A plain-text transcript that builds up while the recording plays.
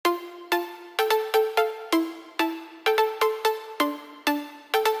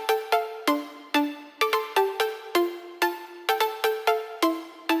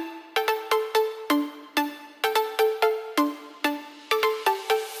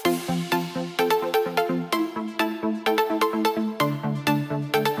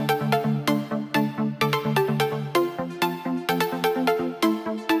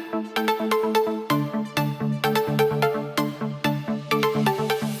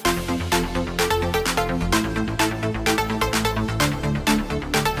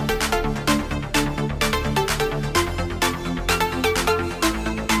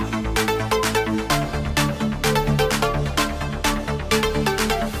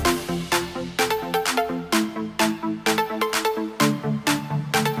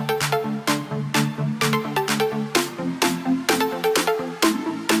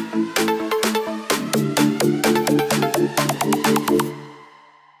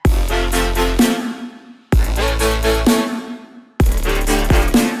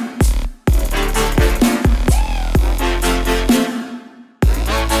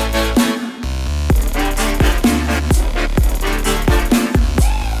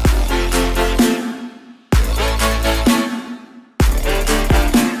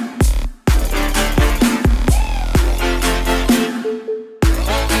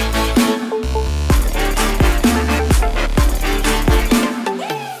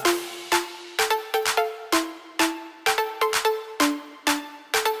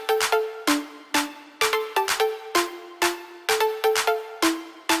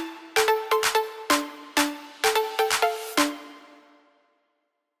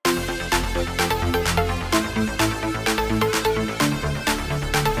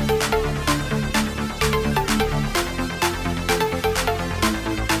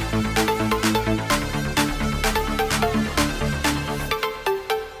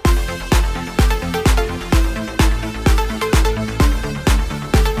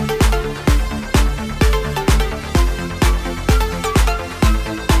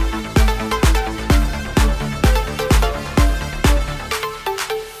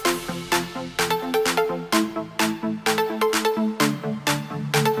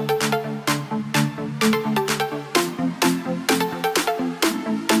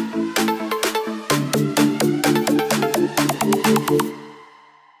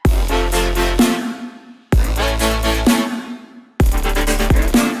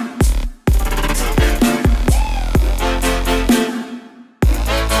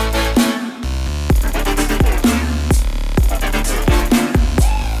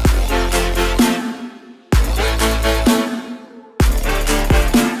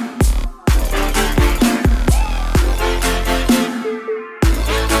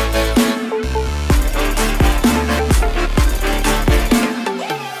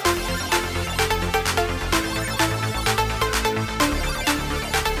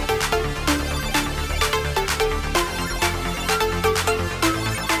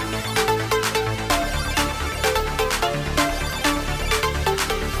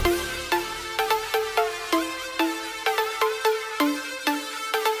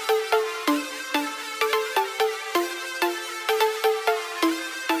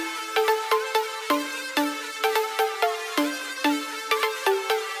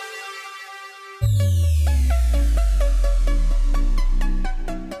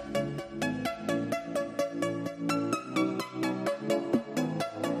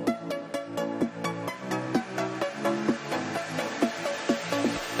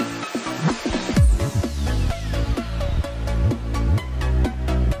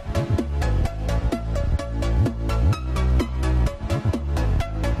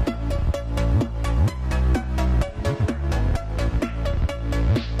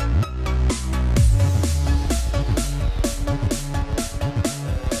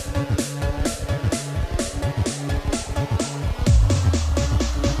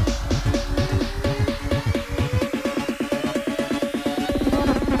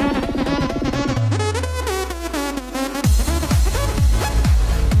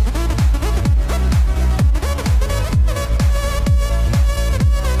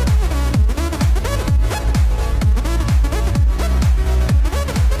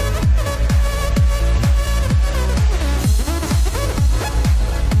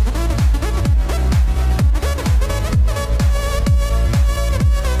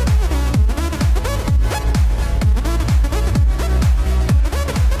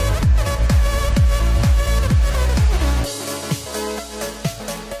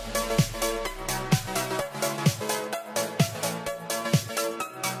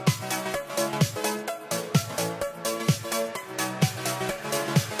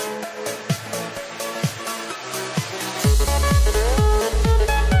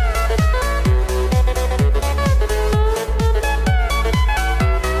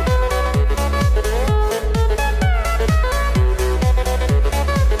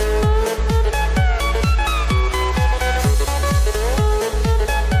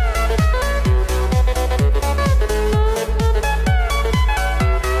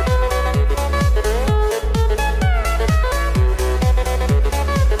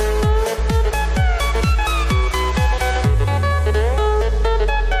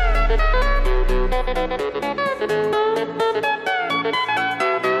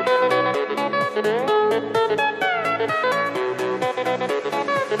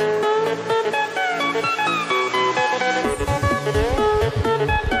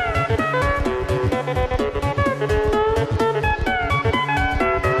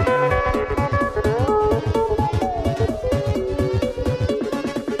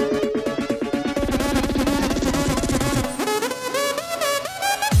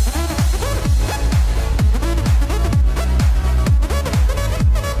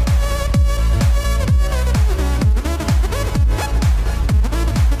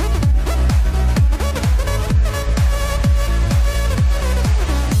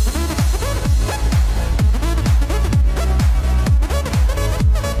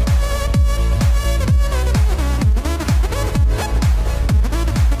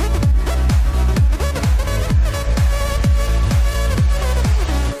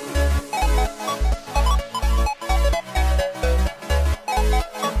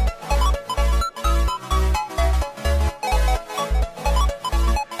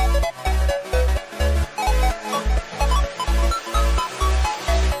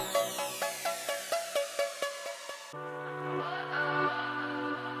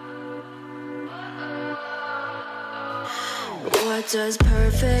does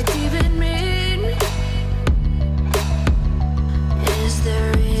perfect even mean? Is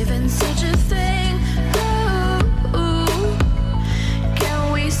there even such a thing? Ooh,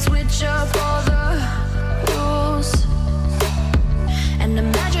 can we switch up all the rules and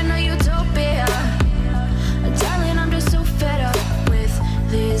imagine a utopia? Darling, I'm just so fed up with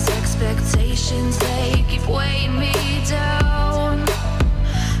these expectations. They keep weighing me down.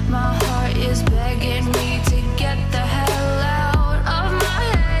 My heart is begging me to get the hell out of my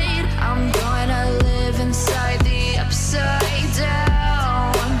head. I'm gonna live inside the upside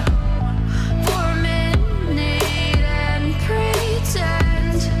down for a minute and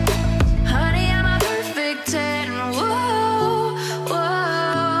pretend, honey, I'm a perfect 10. Whoa,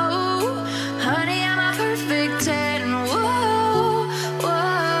 whoa, honey, I'm a perfect 10. Whoa,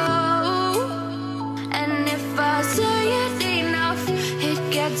 whoa, and if I say it enough, it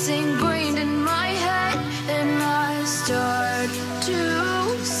gets ingrained in my head, and I start to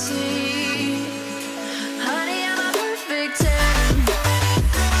see, honey, I'm a perfect 10.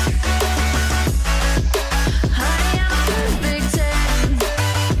 Honey, I'm a perfect 10.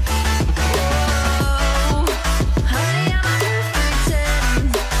 Whoa, honey, I'm a perfect 10.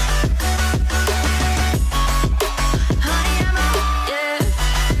 Honey, I'm a, yeah.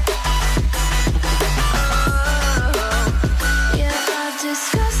 Oh, yeah, I've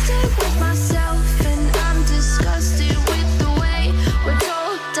discussed it with myself, and I'm disgusted with the way we're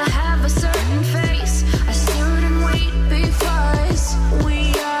told to have a certain face. I stood and wait because we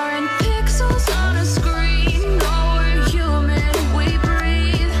aren't pixels on a screen. No, we're human, we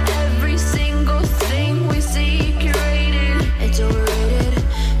breathe. Every single thing we see curated, it's overrated.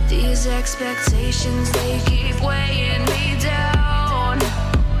 These expectations, they keep weighing me down.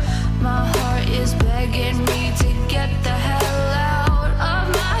 My heart is begging me to get the hell out of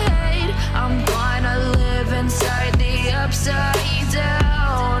my head. I'm gonna live inside the upside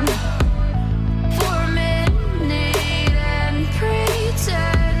down for a minute and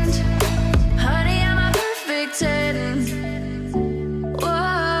pretend, honey, I'm a perfect 10.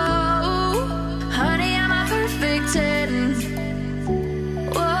 Whoa, honey, I'm a perfect 10.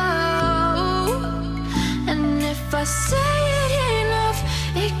 Whoa, and if I say it enough,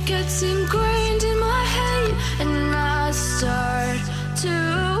 it gets in